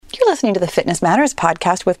listening to the Fitness Matters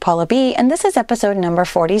podcast with Paula B, and this is episode number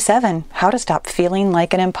 47, How to Stop Feeling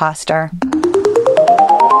Like an Imposter.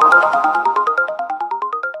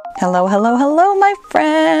 Hello, hello, hello, my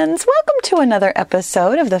friends. Welcome to another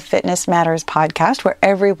episode of the Fitness Matters podcast, where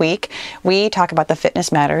every week we talk about the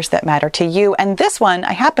fitness matters that matter to you. And this one,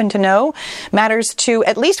 I happen to know, matters to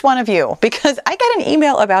at least one of you, because I got an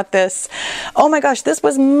email about this. Oh my gosh, this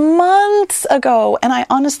was months ago. And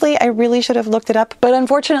I really should have looked it up. But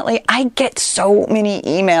unfortunately, I get so many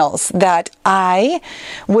emails that I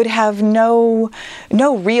would have no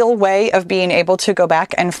real way of being able to go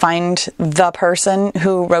back and find the person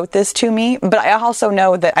who wrote this to me. But I also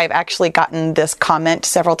know that I've actually gotten this comment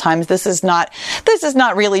several times. This is not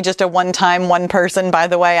really just a one-time, one person, by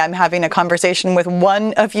the way. I'm having a conversation with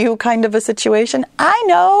one of you kind of a situation. I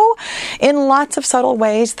know in lots of subtle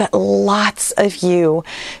ways that lots of you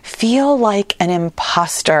feel like an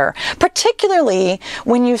imposter, particularly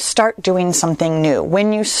when you start doing something new,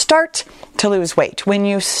 when you start to lose weight, when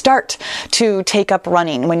you start to take up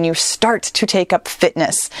running, when you start to take up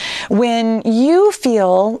fitness, when you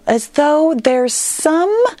feel as though there's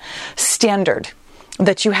some standard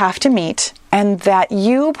that you have to meet and that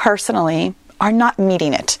you personally are not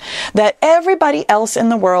meeting it. That everybody else in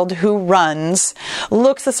the world who runs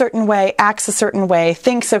looks a certain way, acts a certain way,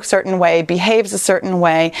 thinks a certain way, behaves a certain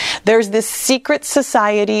way. There's this secret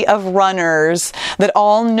society of runners that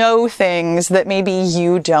all know things that maybe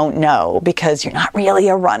you don't know because you're not really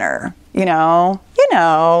a runner. You know.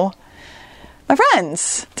 My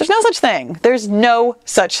friends, there's no such thing. There's no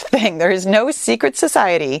such thing. There is no secret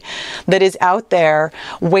society that is out there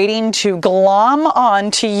waiting to glom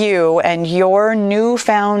on to you and your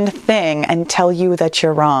newfound thing and tell you that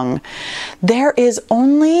you're wrong. There is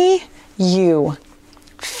only you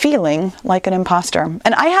feeling like an imposter.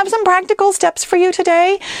 And I have some practical steps for you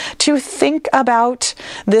today to think about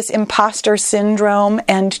this imposter syndrome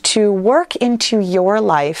and to work into your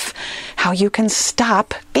life how you can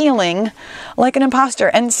stop feeling like an imposter.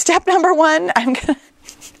 And step number one,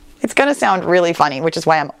 it's going to sound really funny, which is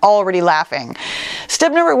why I'm already laughing.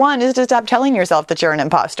 Step number one is to stop telling yourself that you're an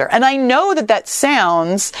imposter. And I know that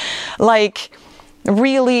sounds like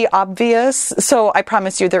really obvious, so I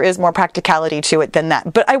promise you there is more practicality to it than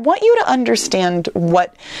that. But I want you to understand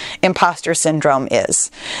what imposter syndrome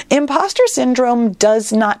is. Imposter syndrome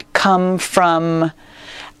does not come from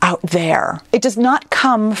out there. It does not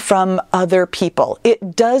come from other people.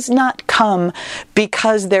 It does not come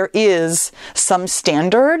because there is some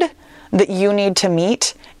standard that you need to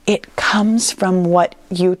meet. It comes from what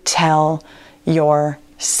you tell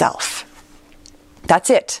yourself.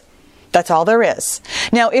 That's it. That's all there is.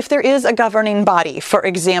 Now, if there is a governing body, for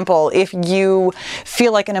example, if you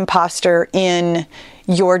feel like an imposter in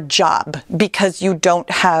your job because you don't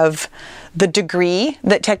have the degree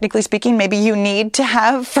that, technically speaking, maybe you need to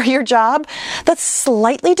have for your job, that's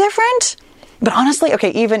slightly different. But honestly,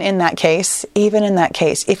 okay, even in that case,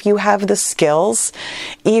 if you have the skills,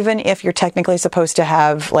 even if you're technically supposed to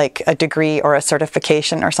have like a degree or a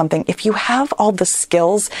certification or something, if you have all the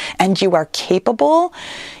skills and you are capable,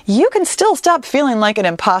 you can still stop feeling like an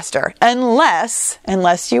imposter unless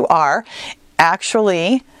you are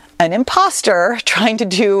actually an imposter trying to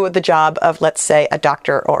do the job of, let's say, a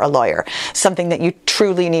doctor or a lawyer, something that you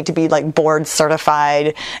truly need to be like board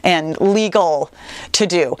certified and legal to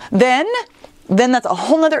do. Then that's a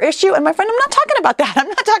whole nother issue. And my friend, I'm not talking about that. I'm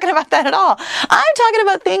not talking about that at all. I'm talking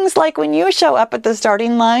about things like when you show up at the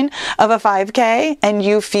starting line of a 5K and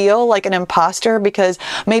you feel like an imposter because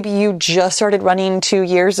maybe you just started running 2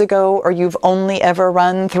 years ago, or you've only ever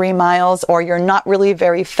run 3 miles, or you're not really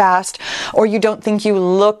very fast, or you don't think you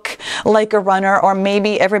look like a runner, or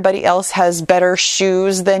maybe everybody else has better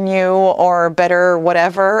shoes than you or better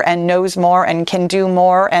whatever and knows more and can do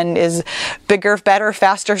more and is bigger, better,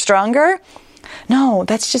 faster, stronger. No,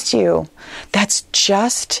 that's just you. That's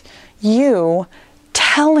just you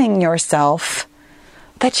telling yourself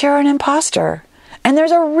that you're an imposter. And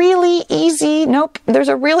there's a really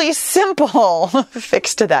simple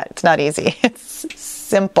fix to that. It's not easy. It's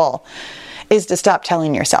simple. Is to stop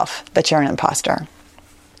telling yourself that you're an imposter.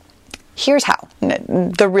 Here's how.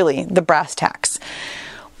 The brass tacks.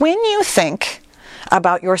 When you think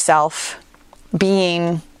about yourself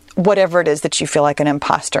being whatever it is that you feel like an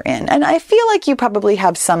imposter in. And I feel like you probably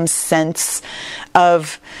have some sense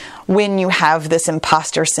of when you have this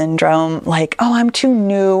imposter syndrome, like, oh, I'm too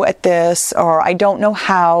new at this, or I don't know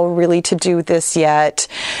how really to do this yet.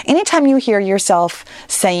 Anytime you hear yourself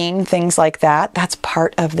saying things like that, that's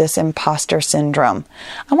part of this imposter syndrome.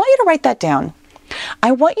 I want you to write that down.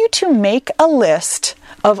 I want you to make a list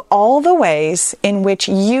of all the ways in which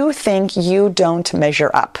you think you don't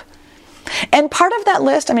measure up And part of that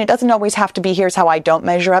list, it doesn't always have to be, here's how I don't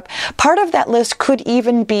measure up. Part of that list could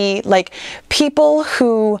even be like people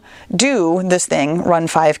who do this thing, run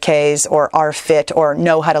 5Ks or are fit or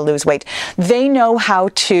know how to lose weight. They know how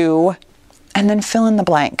to, and then fill in the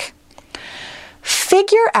blank.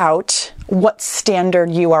 Figure out what standard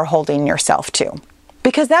you are holding yourself to.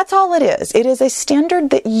 Because that's all it is. It is a standard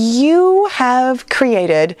that you have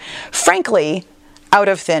created, frankly, out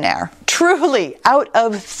of thin air. Truly out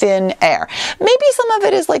of thin air. Maybe some of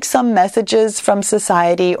it is like some messages from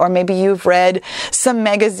society, or maybe you've read some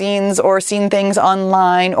magazines or seen things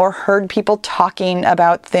online or heard people talking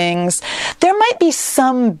about things. There might be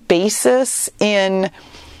some basis in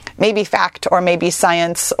maybe fact or maybe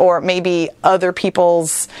science or maybe other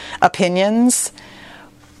people's opinions.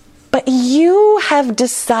 But you have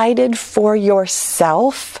decided for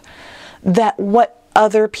yourself that what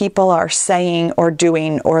other people are saying or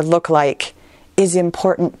doing or look like is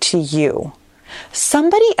important to you.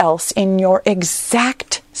 Somebody else in your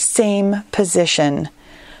exact same position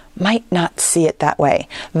might not see it that way.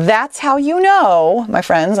 That's how you know, my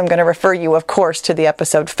friends, I'm going to refer you, of course, to the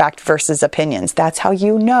episode Fact versus Opinions. That's how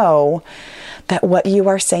you know that what you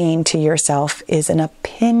are saying to yourself is an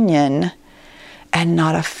opinion and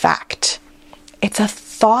not a fact. It's a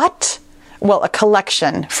thought, a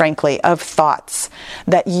collection, frankly, of thoughts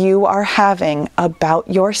that you are having about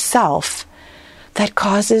yourself that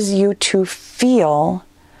causes you to feel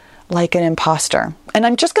like an imposter. And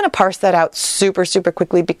I'm just going to parse that out super, super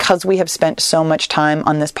quickly because we have spent so much time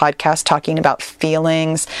on this podcast talking about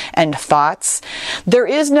feelings and thoughts. There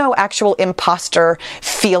is no actual imposter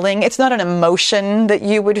feeling. It's not an emotion that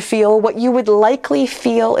you would feel. What you would likely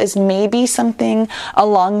feel is maybe something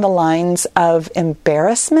along the lines of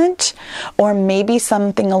embarrassment, or maybe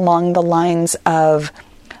something along the lines of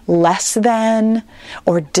less than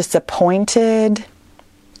or disappointed.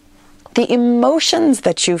 The emotions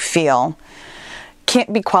that you feel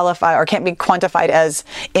can't be qualified or can't be quantified as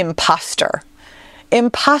imposter.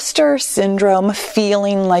 Imposter syndrome,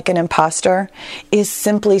 feeling like an imposter, is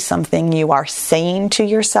simply something you are saying to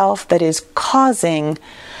yourself that is causing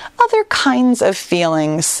other kinds of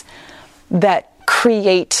feelings that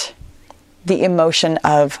create the emotion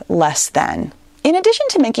of less than. In addition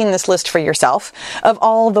to making this list for yourself of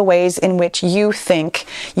all the ways in which you think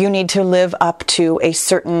you need to live up to a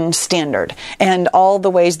certain standard, and all the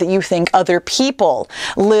ways that you think other people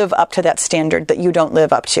live up to that standard that you don't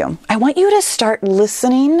live up to, I want you to start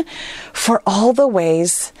listening for all the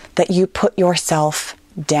ways that you put yourself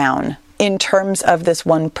down in terms of this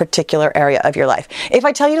one particular area of your life. If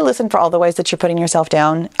I tell you to listen for all the ways that you're putting yourself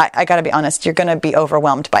down, I gotta be honest, you're gonna be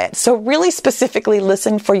overwhelmed by it. So really specifically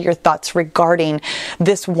listen for your thoughts regarding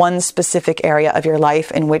this one specific area of your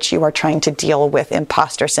life in which you are trying to deal with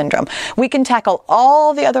imposter syndrome. We can tackle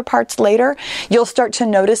all the other parts later. You'll start to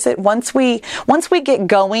notice it once we get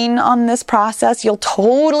going on this process. You'll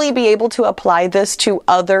totally be able to apply this to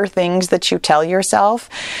other things that you tell yourself,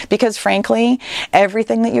 because frankly,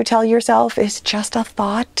 everything that you tell yourself is just a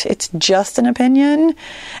thought. It's just an opinion.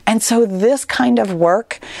 And so this kind of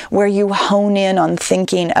work where you hone in on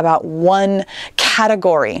thinking about one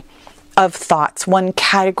category of thoughts, one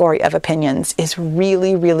category of opinions, is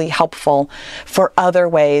really, really helpful for other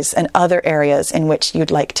ways and other areas in which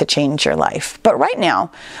you'd like to change your life. But right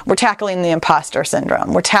now, we're tackling the imposter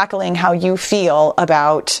syndrome. We're tackling how you feel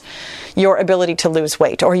about your ability to lose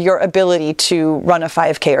weight, or your ability to run a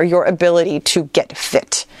 5K, or your ability to get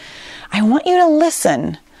fit. I want you to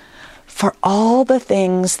listen for all the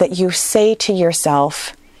things that you say to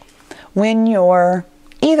yourself when you're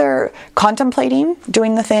either contemplating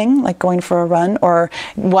doing the thing, like going for a run, or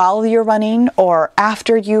while you're running, or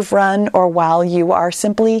after you've run, or while you are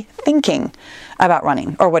simply thinking about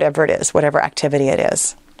running, or whatever it is, whatever activity it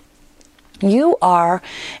is. You are,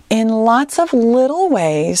 in lots of little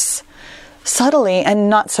ways, subtly and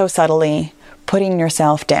not so subtly, putting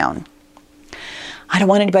yourself down. I don't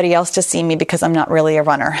want anybody else to see me because I'm not really a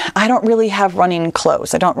runner. I don't really have running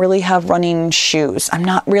clothes. I don't really have running shoes. I'm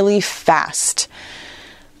not really fast.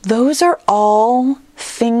 Those are all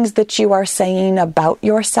things that you are saying about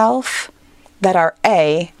yourself that are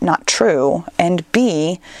A, not true, and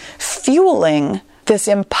B, fueling this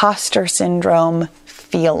imposter syndrome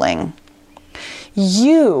feeling.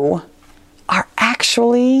 You are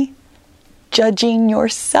actually judging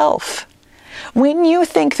yourself. When you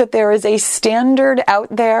think that there is a standard out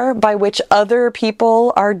there by which other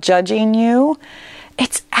people are judging you,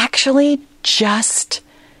 it's actually just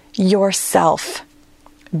yourself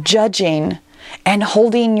judging and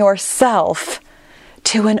holding yourself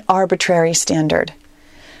to an arbitrary standard.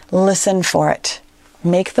 Listen for it.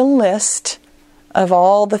 Make the list of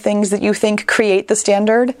all the things that you think create the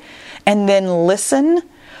standard, and then listen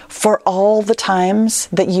for all the times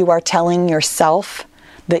that you are telling yourself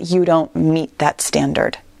that you don't meet that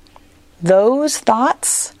standard. Those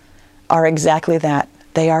thoughts are exactly that.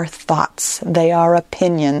 They are thoughts. They are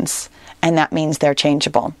opinions. And that means they're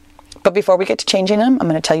changeable. But before we get to changing them, I'm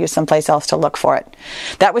going to tell you someplace else to look for it.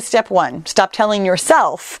 That was step 1. Stop telling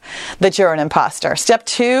yourself that you're an imposter. Step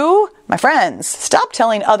 2, my friends, stop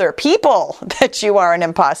telling other people that you are an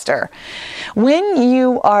imposter. When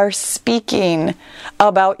you are speaking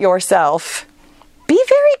about yourself, be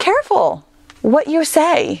very careful what you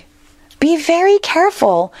say. Be very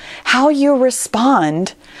careful how you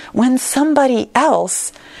respond when somebody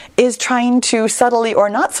else is trying to subtly or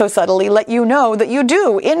not so subtly let you know that you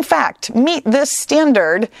do, in fact, meet this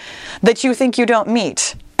standard that you think you don't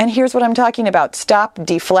meet. And here's what I'm talking about. Stop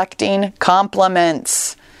deflecting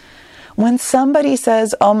compliments. When somebody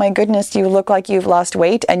says, "Oh my goodness, you look like you've lost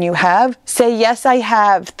weight," and you have, say, "Yes, I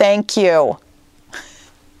have. Thank you."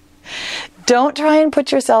 Don't try and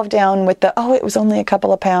put yourself down with the, "Oh, it was only a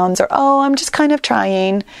couple of pounds," or, "Oh, I'm just kind of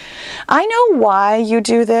trying." I know why you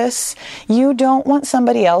do this. You don't want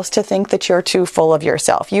somebody else to think that you're too full of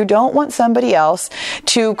yourself. You don't want somebody else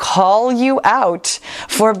to call you out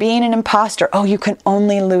for being an imposter. "Oh, you can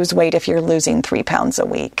only lose weight if you're losing 3 pounds a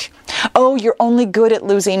week." "Oh, you're only good at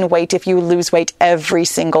losing weight if you lose weight every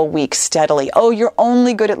single week steadily." "Oh, you're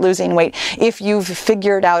only good at losing weight if you've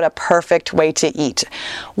figured out a perfect way to eat."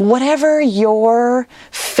 Whatever your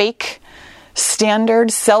fake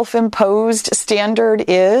standard, self-imposed standard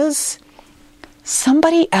is,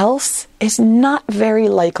 somebody else is not very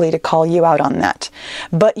likely to call you out on that.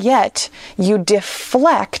 But yet, you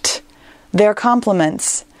deflect their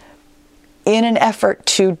compliments in an effort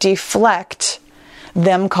to deflect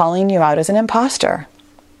them calling you out as an imposter.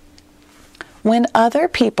 When other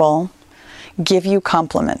people give you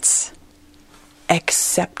compliments,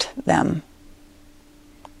 accept them.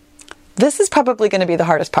 This is probably going to be the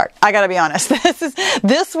hardest part. I got to be honest.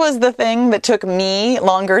 This was the thing that took me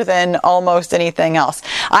longer than almost anything else.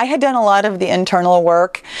 I had done a lot of the internal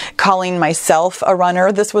work calling myself a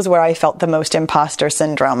runner. This was where I felt the most imposter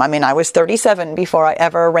syndrome. I mean, I was 37 before I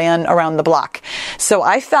ever ran around the block. So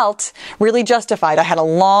I felt really justified. I had a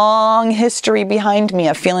long history behind me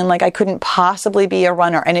of feeling like I couldn't possibly be a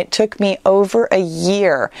runner. And it took me over a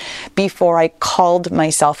year before I called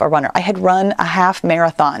myself a runner. I had run a half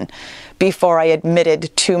marathon before I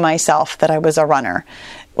admitted to myself that I was a runner,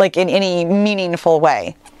 like in any meaningful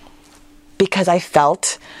way, because I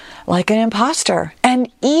felt like an imposter.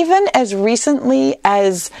 And even as recently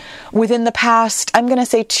as within the past, I'm going to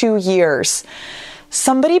say 2 years,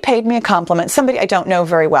 somebody paid me a compliment, somebody I don't know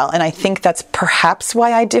very well. And I think that's perhaps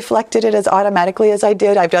why I deflected it as automatically as I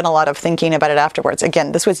did. I've done a lot of thinking about it afterwards.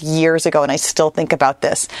 Again, this was years ago and I still think about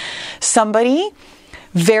this. Somebody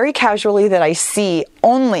very casually that I see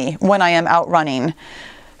only when I am out running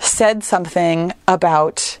said something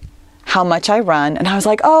about how much I run. And I was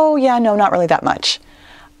like, "Oh yeah, no, not really that much."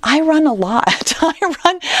 I run a lot.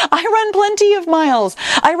 I run plenty of miles.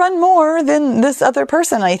 I run more than this other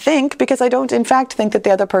person, I think, because I don't in fact think that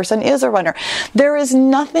the other person is a runner. There is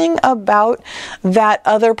nothing about that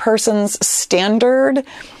other person's standard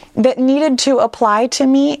that needed to apply to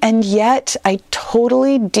me. And yet I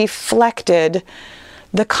totally deflected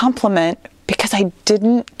the compliment because I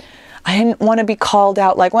didn't want to be called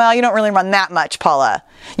out like, "Well, you don't really run that much, Paula.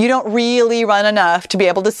 You don't really run enough to be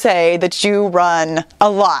able to say that you run a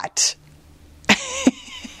lot."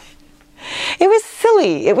 It was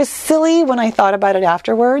silly. It was silly when I thought about it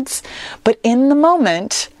afterwards. But in the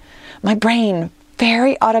moment, my brain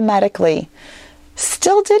very automatically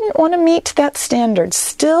still didn't want to meet that standard,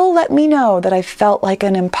 still let me know that I felt like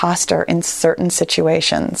an imposter in certain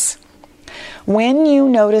situations. When you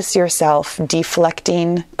notice yourself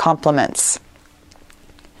deflecting compliments,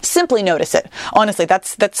 simply notice it. Honestly,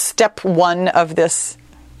 that's step 1 of this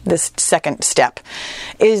second step,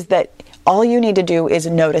 is that all you need to do is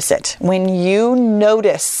notice it. When you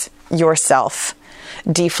notice yourself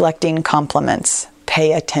deflecting compliments,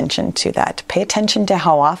 pay attention to that. Pay attention to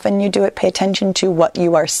how often you do it. Pay attention to what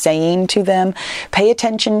you are saying to them. Pay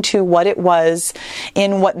attention to what it was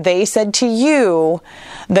in what they said to you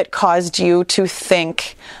that caused you to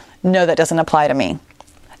think, "No, that doesn't apply to me."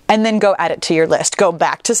 And then go add it to your list. Go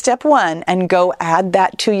back to step 1 and go add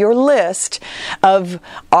that to your list of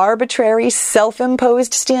arbitrary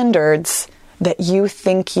self-imposed standards that you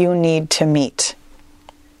think you need to meet.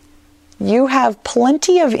 You have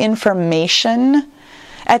plenty of information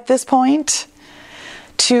at this point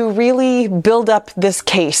to really build up this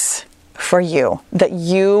case for you, that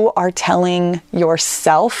you are telling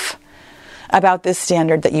yourself about this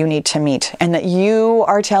standard that you need to meet, and that you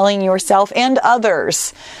are telling yourself and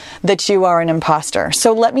others that you are an imposter.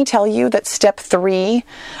 So let me tell you that step 3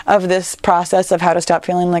 of this process of how to stop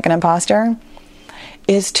feeling like an imposter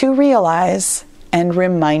is to realize and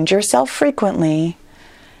remind yourself frequently.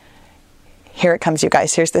 Here it comes, you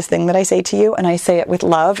guys. Here's this thing that I say to you, and I say it with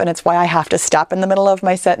love, and it's why I have to stop in the middle of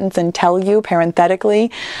my sentence and tell you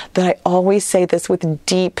parenthetically that I always say this with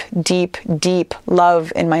deep, deep, deep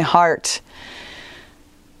love in my heart.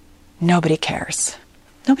 Nobody cares.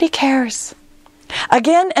 Nobody cares.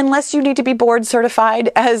 Again, unless you need to be board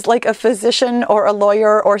certified as like a physician or a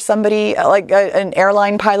lawyer or somebody like an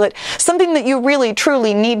airline pilot, something that you really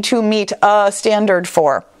truly need to meet a standard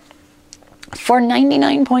for. For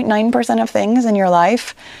 99.9% of things in your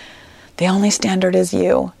life, the only standard is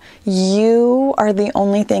you. You are the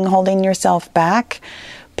only thing holding yourself back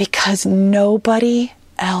because nobody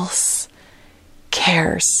else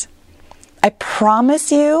cares. I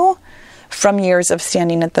promise you, from years of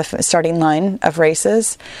standing at the starting line of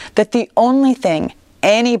races, that the only thing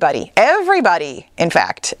anybody, everybody, in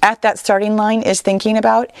fact, at that starting line is thinking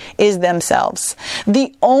about is themselves.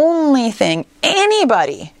 The only thing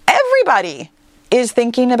anybody, everybody, is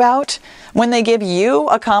thinking about when they give you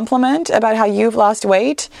a compliment about how you've lost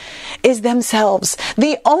weight is themselves.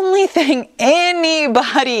 The only thing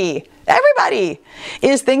anybody, everybody,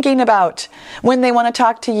 is thinking about when they want to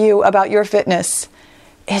talk to you about your fitness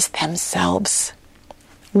is themselves.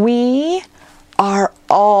 We are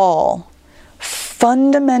all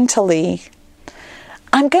fundamentally,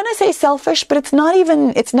 I'm going to say selfish, but it's not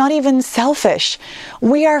even selfish.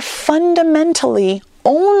 We are fundamentally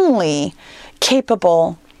only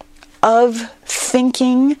capable of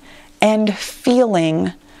thinking and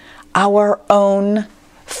feeling our own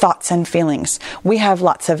thoughts and feelings. We have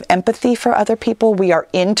lots of empathy for other people. We are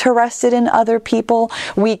interested in other people.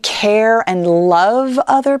 We care and love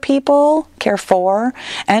other people, care for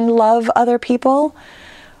and love other people.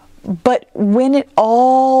 But when it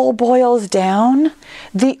all boils down,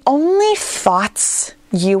 the only thoughts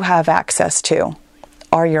you have access to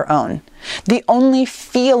are your own. The only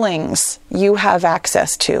feelings you have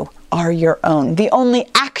access to are your own. The only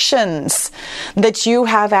actions that you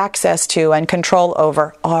have access to and control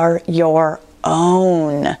over are your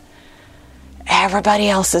own. Everybody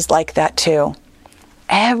else is like that too.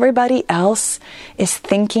 Everybody else is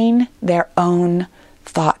thinking their own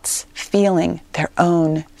thoughts, feeling their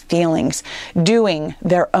own feelings, doing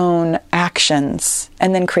their own actions,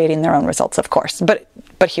 and then creating their own results, of course. But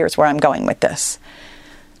here's where I'm going with this.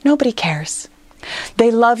 Nobody cares. They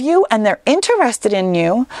love you and they're interested in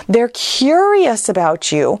you. They're curious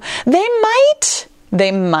about you. They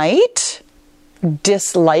might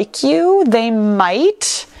dislike you. They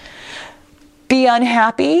might be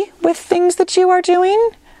unhappy with things that you are doing.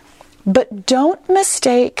 But don't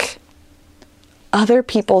mistake other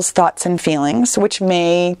people's thoughts and feelings, which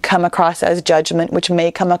may come across as judgment, which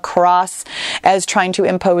may come across as trying to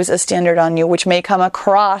impose a standard on you, which may come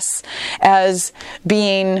across as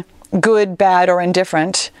being good, bad, or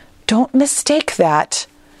indifferent. Don't mistake that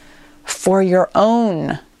for your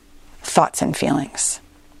own thoughts and feelings.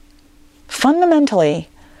 Fundamentally,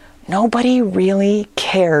 nobody really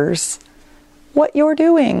cares what you're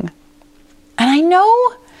doing. And I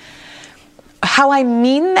know how I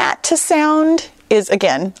mean that to sound is,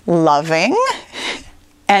 again, loving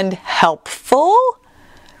and helpful.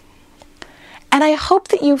 And I hope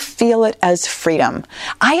that you feel it as freedom.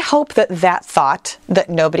 I hope that that thought that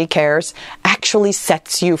nobody cares actually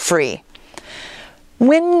sets you free.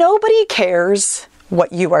 When nobody cares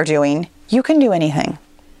what you are doing, you can do anything.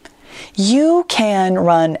 You can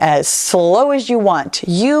run as slow as you want.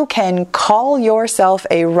 You can call yourself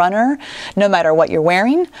a runner no matter what you're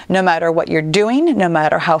wearing, no matter what you're doing, no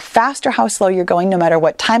matter how fast or how slow you're going, no matter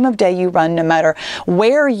what time of day you run, no matter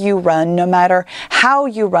where you run, no matter how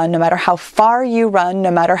you run, no matter how far you run,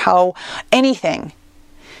 no matter how anything.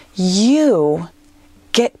 You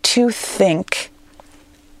get to think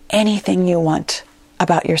anything you want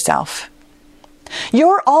about yourself.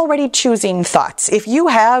 You're already choosing thoughts. If you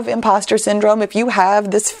have imposter syndrome, if you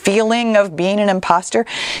have this feeling of being an imposter,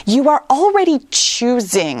 you are already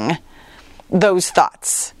choosing those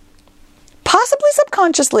thoughts. Possibly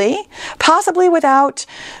subconsciously, possibly without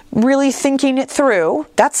really thinking it through.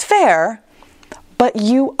 That's fair. But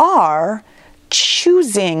you are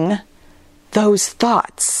choosing those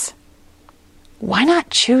thoughts. Why not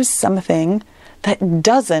choose something that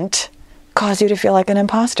doesn't cause you to feel like an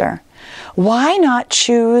imposter? Why not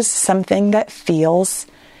choose something that feels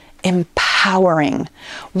empowering? empowering.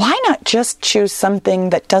 Why not just choose something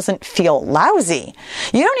that doesn't feel lousy?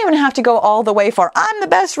 You don't even have to go all the way for, I'm the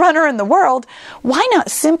best runner in the world. Why not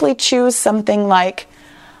simply choose something like,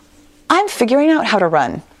 I'm figuring out how to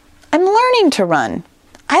run. I'm learning to run.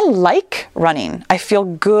 I like running. I feel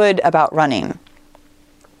good about running.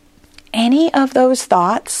 Any of those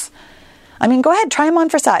thoughts, go ahead, try them on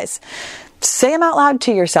for size. Say them out loud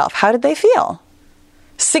to yourself. How did they feel?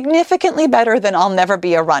 Significantly better than I'll never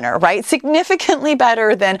be a runner, right? Significantly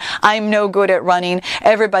better than I'm no good at running.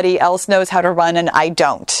 Everybody else knows how to run and I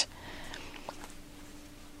don't.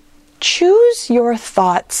 Choose your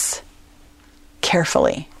thoughts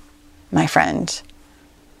carefully, my friend.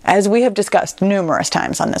 As we have discussed numerous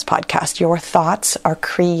times on this podcast, your thoughts are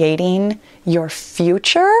creating your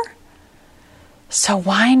future. So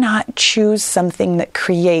why not choose something that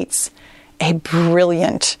creates a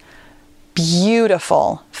brilliant,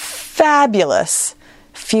 beautiful, fabulous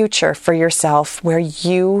future for yourself where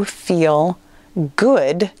you feel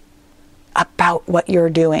good about what you're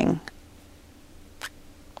doing?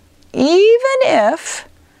 Even if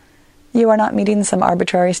you are not meeting some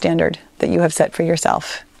arbitrary standard that you have set for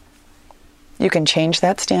yourself. You can change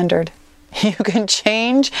that standard. You can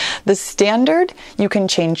change the standard. You can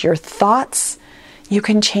change your thoughts. You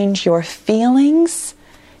can change your feelings.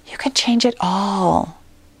 You can change it all.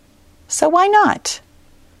 So why not?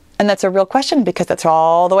 And that's a real question because that's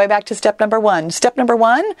all the way back to step number 1. Step number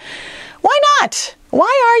 1, why not?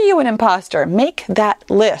 Why are you an imposter? Make that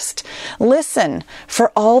list. Listen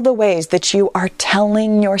for all the ways that you are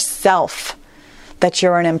telling yourself that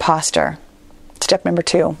you're an imposter. Step number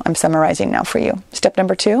 2, I'm summarizing now for you. Step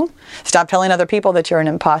number 2, stop telling other people that you're an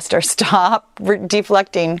imposter. Stop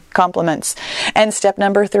deflecting compliments. And step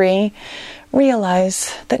number 3,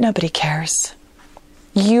 realize that nobody cares.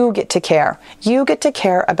 You get to care. You get to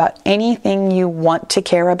care about anything you want to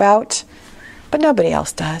care about, but nobody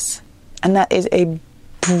else does. And that is a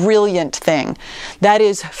brilliant thing. That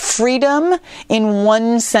is freedom in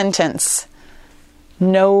one sentence.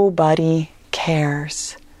 Nobody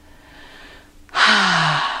cares.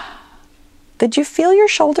 Did you feel your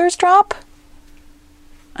shoulders drop?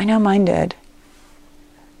 I know mine did.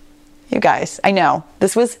 You guys, I know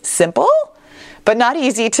this was simple, but not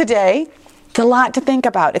easy today. It's a lot to think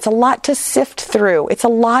about. It's a lot to sift through. It's a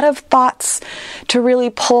lot of thoughts to really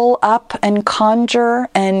pull up and conjure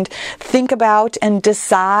and think about and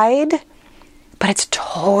decide. But it's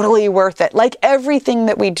totally worth it. Like everything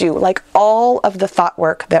that we do, like all of the thought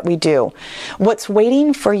work that we do. What's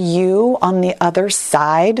waiting for you on the other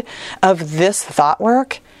side of this thought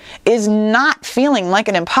work is not feeling like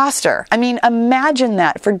an imposter. Imagine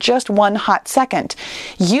that for just one hot second.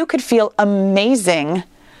 You could feel amazing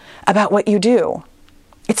about what you do.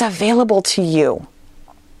 It's available to you.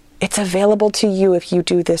 It's available to you if you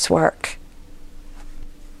do this work.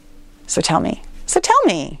 So tell me,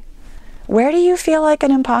 where do you feel like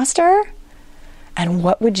an imposter? And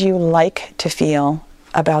what would you like to feel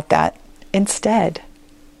about that instead?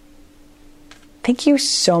 Thank you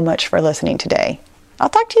so much for listening today. I'll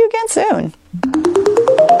talk to you again soon.